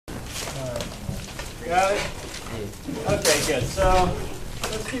Got it? Okay, good. So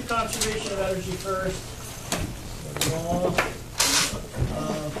let's do conservation of energy first. The law of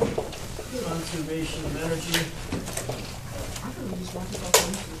conservation of energy.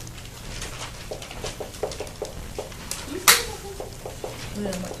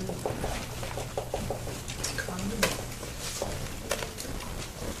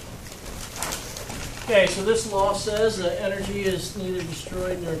 Okay, so this law says that energy is neither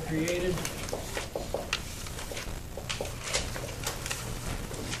destroyed nor created.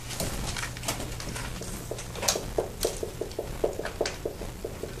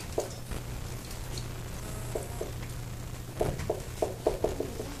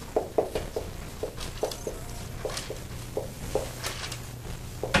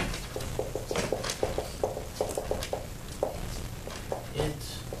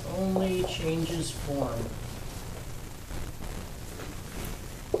 Only changes form.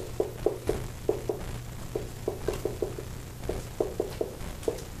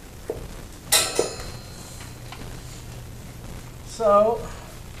 So,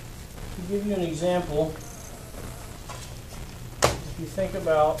 to give you an example, if you think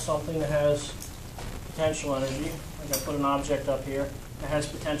about something that has potential energy, like I put an object up here, it has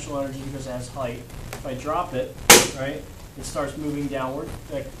potential energy because it has height. If I drop it, right, it starts moving downward.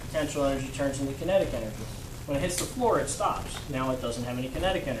 That potential energy turns into kinetic energy. When it hits the floor, it stops. Now it doesn't have any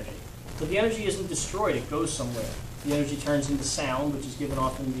kinetic energy. But the energy isn't destroyed, it goes somewhere. The energy turns into sound, which is given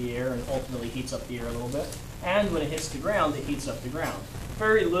off into the air and ultimately heats up the air a little bit. And when it hits the ground, it heats up the ground.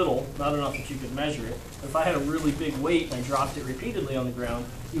 Very little, not enough that you could measure it. But if I had a really big weight and I dropped it repeatedly on the ground,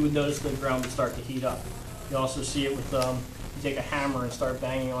 you would notice the ground would start to heat up. You also see it with, you take a hammer and start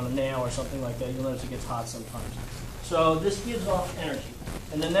banging on a nail or something like that, you'll notice it gets hot sometimes. So this gives off energy.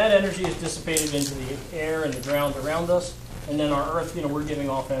 And then that energy is dissipated into the air and the ground around us. And then our Earth, we're giving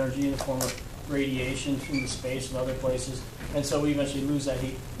off energy in the form of radiation into space and other places. And so we eventually lose that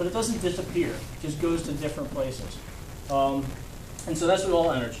heat. But it doesn't disappear. It just goes to different places. And so that's with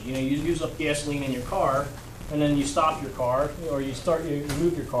all energy. You use up gasoline in your car, and then you stop your car, or you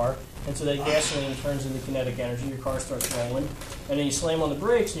move your car, and so that gasoline turns into kinetic energy. Your car starts rolling. And then you slam on the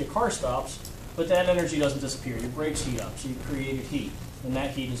brakes, and your car stops. But that energy doesn't disappear. Your brakes heat up, so you created heat, and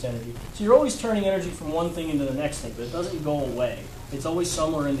that heat is energy. So you're always turning energy from one thing into the next thing, but it doesn't go away. It's always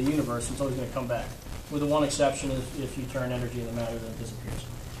somewhere in the universe. It's always going to come back. With the one exception is if you turn energy into matter, then it disappears.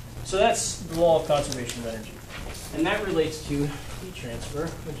 So that's the law of conservation of energy. And that relates to heat transfer,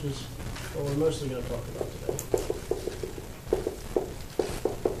 which is what we're mostly going to talk about today.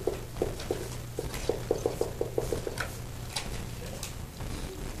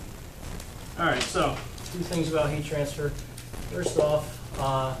 All right, so two things about heat transfer. First off,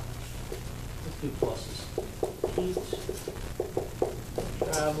 let's do pluses. Heat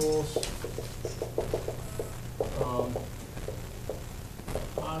travels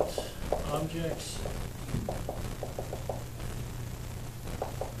hot objects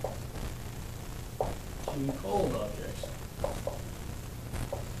to cold objects.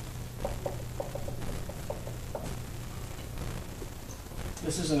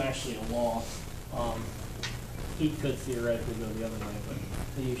 This isn't actually a law. Heat could theoretically go the other way, but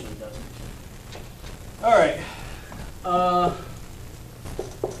it usually doesn't. All right.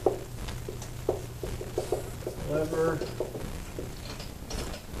 However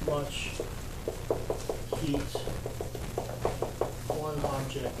much heat one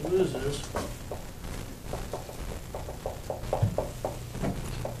object loses,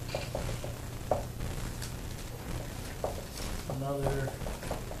 another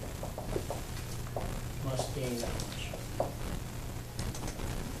must gain that much.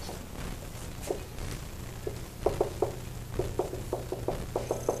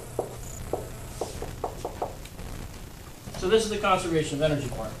 So this is the conservation of energy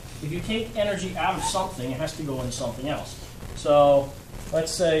part. If you take energy out of something, it has to go in something else. So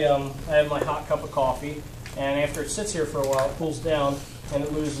let's say I have my hot cup of coffee, and after it sits here for a while, it cools down, and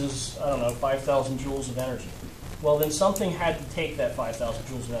it loses, 5,000 joules of energy. Well, then something had to take that 5,000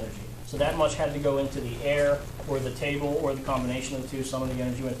 joules of energy. So that much had to go into the air, or the table, or the combination of the two. Some of the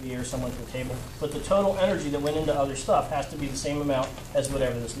energy went to the air, some went to the table. But the total energy that went into other stuff has to be the same amount as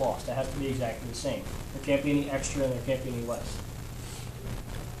whatever this lost. It has to be exactly the same. There can't be any extra, and there can't be any less.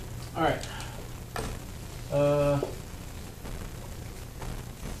 All right.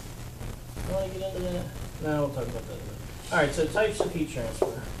 Want to get into that? No, we'll talk about that later. All right, so types of heat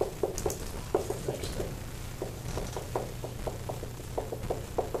transfer. Next thing.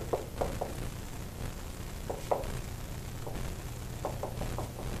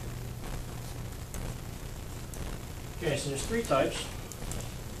 Okay, so there's three types.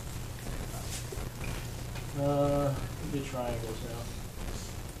 We did triangles now.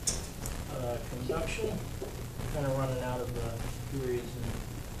 Conduction, kind of running out of the periods and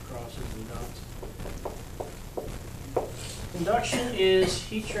crosses and dots. Conduction is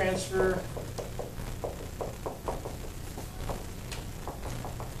heat transfer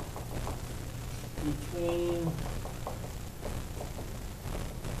between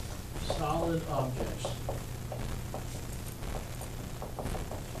solid objects.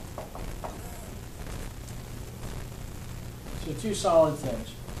 So two solid things.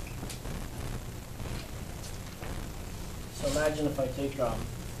 So imagine if I take a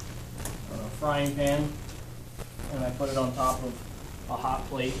frying pan and I put it on top of a hot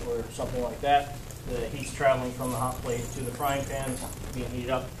plate or something like that. The heat's traveling from the hot plate to the frying pan, being heated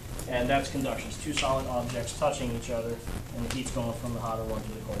up, and that's conduction. It's two solid objects touching each other, and the heat's going from the hotter one to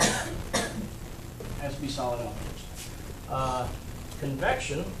the colder one. It has to be solid objects.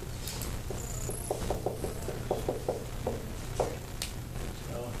 Convection.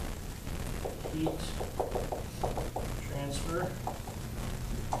 So heat transfer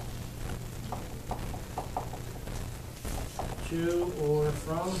to or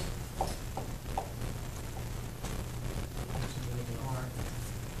from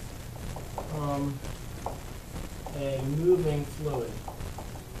a moving fluid.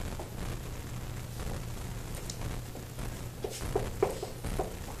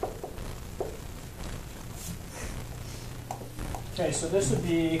 Okay, so this would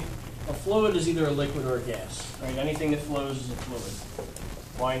be, a fluid is either a liquid or a gas, right? Anything that flows is a fluid.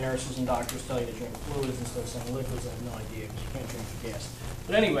 Why nurses and doctors tell you to drink fluids instead of saying liquids, I have no idea, because you can't drink the gas.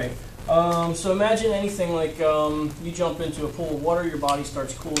 But anyway, so imagine anything like you jump into a pool of water, your body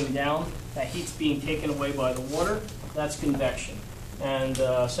starts cooling down, that heat's being taken away by the water, that's convection. And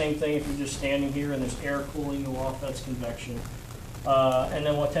same thing if you're just standing here and there's air cooling you off, that's convection. And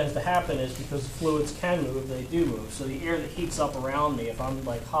then what tends to happen is because fluids can move, they do move. So the air that heats up around me, if I'm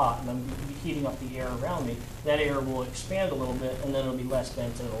like hot and I'm heating up the air around me, that air will expand a little bit and then it'll be less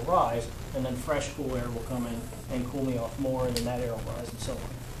dense and it'll rise. And then fresh cool air will come in and cool me off more, and then that air will rise and so on.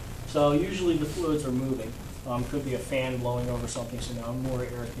 So usually the fluids are moving. Could be a fan blowing over something, so now more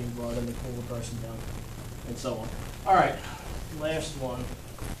air is being brought in to cool the person down, and so on. All right, last one.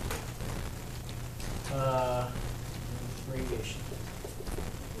 Radiation.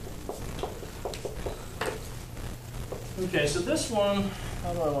 Okay, so this one,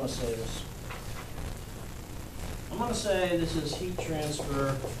 how do I want to say this? I'm going to say this is heat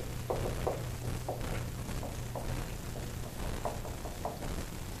transfer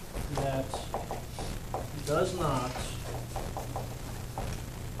that does not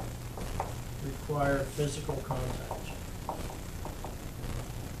require physical contact.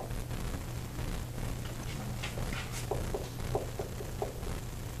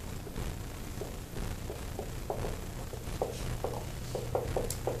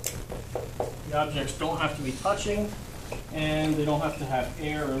 The objects don't have to be touching, and they don't have to have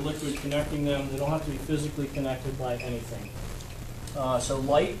air or liquid connecting them. They don't have to be physically connected by anything. So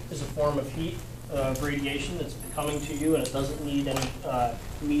light is a form of heat, radiation that's coming to you, and it doesn't need any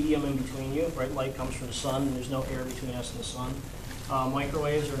medium in between you. Right? Light comes from the sun, and there's no air between us and the sun.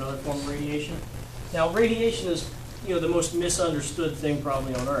 Microwaves are another form of radiation. Now, radiation is the most misunderstood thing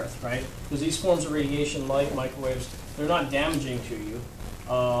probably on Earth, right? Because these forms of radiation, light, microwaves, they're not damaging to you.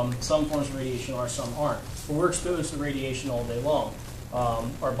 Some forms of radiation are, some aren't. But we're exposed to radiation all day long.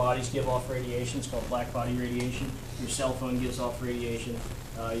 Our bodies give off radiation. It's called black body radiation. Your cell phone gives off radiation.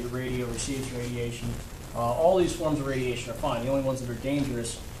 Your radio receives radiation. All these forms of radiation are fine. The only ones that are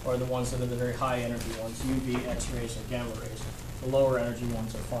dangerous are the ones that are the very high energy ones, UV, X-rays, and gamma rays. The lower energy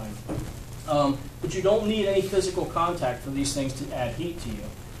ones are fine. But you don't need any physical contact for these things to add heat to you.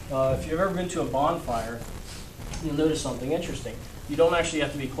 If you've ever been to a bonfire, you'll notice something interesting. You don't actually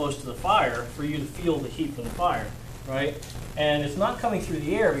have to be close to the fire for you to feel the heat from the fire, right? And it's not coming through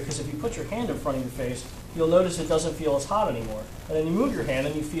the air, because if you put your hand in front of your face, you'll notice it doesn't feel as hot anymore. And then you move your hand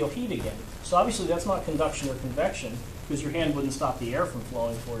and you feel heat again. So obviously that's not conduction or convection, because your hand wouldn't stop the air from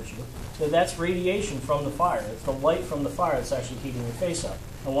flowing towards you. So that's radiation from the fire. It's the light from the fire that's actually heating your face up.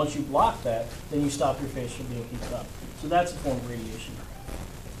 And once you block that, then you stop your face from being heated up. So that's a form of radiation.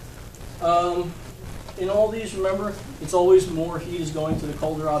 In all these, remember, it's always more heat is going to the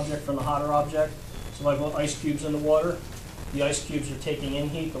colder object from the hotter object. So if I put ice cubes in the water, the ice cubes are taking in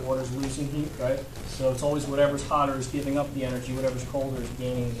heat, the water's losing heat, right? So it's always whatever's hotter is giving up the energy, whatever's colder is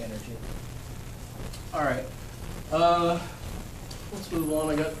gaining the energy. All right, let's move on.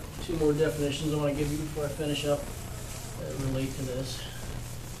 I got two more definitions I want to give you before I finish up that relate to this.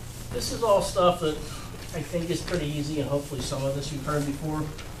 This is all stuff that I think is pretty easy, and hopefully some of this you've heard before. So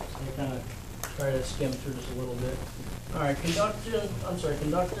I kind of try to skim through this a little bit. All right, conductor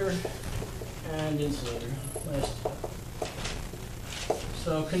and insulator. Nice.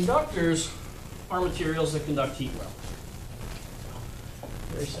 So conductors are materials that conduct heat well.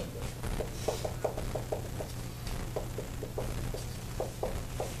 Very simple.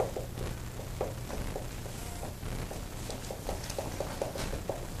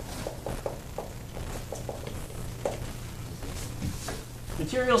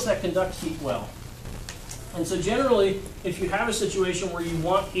 Materials that conduct heat well. And so generally, if you have a situation where you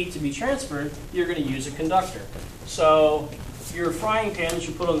want heat to be transferred, you're going to use a conductor. So your frying pan that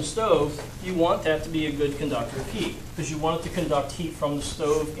you put on the stove, you want that to be a good conductor of heat, because you want it to conduct heat from the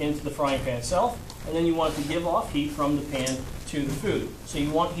stove into the frying pan itself, and then you want it to give off heat from the pan to the food. So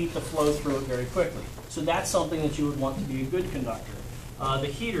you want heat to flow through it very quickly. So that's something that you would want to be a good conductor. The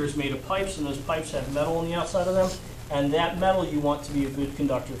heater is made of pipes, and those pipes have metal on the outside of them. And that metal you want to be a good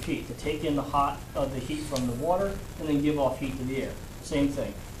conductor of heat, to take in the heat from the water and then give off heat to the air. Same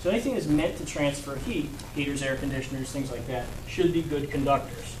thing. So anything that's meant to transfer heat, heaters, air conditioners, things like that, should be good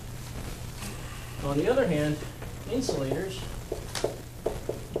conductors. On the other hand, insulators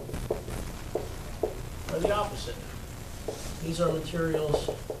are the opposite. These are materials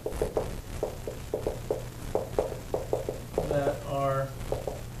that are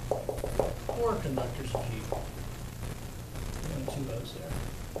poor conductors of heat. Two rows there.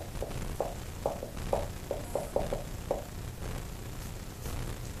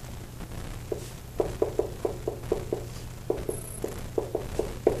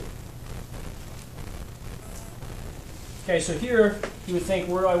 Okay, so here you would think,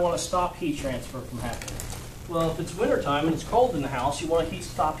 where do I want to stop heat transfer from happening? Well, if it's wintertime and it's cold in the house, you want to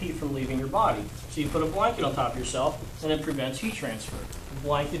stop heat from leaving your body. So you put a blanket on top of yourself, and it prevents heat transfer. The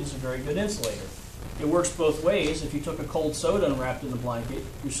blanket is a very good insulator. It works both ways. If you took a cold soda and wrapped it in a blanket,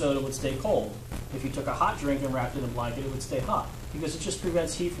 your soda would stay cold. If you took a hot drink and wrapped it in a blanket, it would stay hot, because it just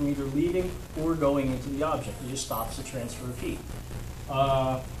prevents heat from either leaving or going into the object. It just stops the transfer of heat.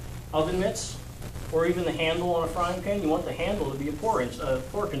 Oven mitts, or even the handle on a frying pan, you want the handle to be a poor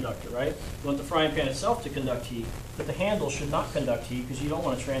conductor, right? You want the frying pan itself to conduct heat, but the handle should not conduct heat, because you don't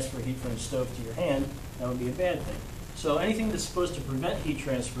want to transfer heat from the stove to your hand. That would be a bad thing. So anything that's supposed to prevent heat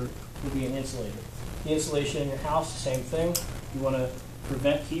transfer would be an insulator. The insulation in your house, the same thing. You want to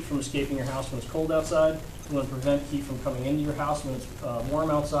prevent heat from escaping your house when it's cold outside. You want to prevent heat from coming into your house when it's warm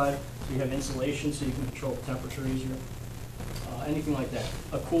outside. So you have insulation so you can control the temperature easier. Anything like that.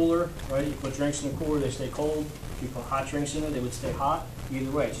 A cooler, right? You put drinks in a cooler, they stay cold. If you put hot drinks in it, they would stay hot. Either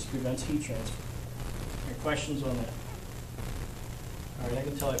way, it just prevents heat transfer. Any questions on that? All right, I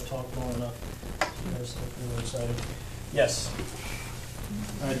can tell I've talked long enough. You guys look really excited. Yes.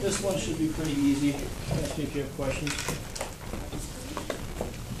 All right, this one should be pretty easy. Ask me if you have questions.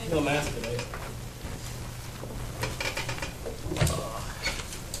 No math today.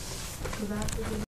 So that's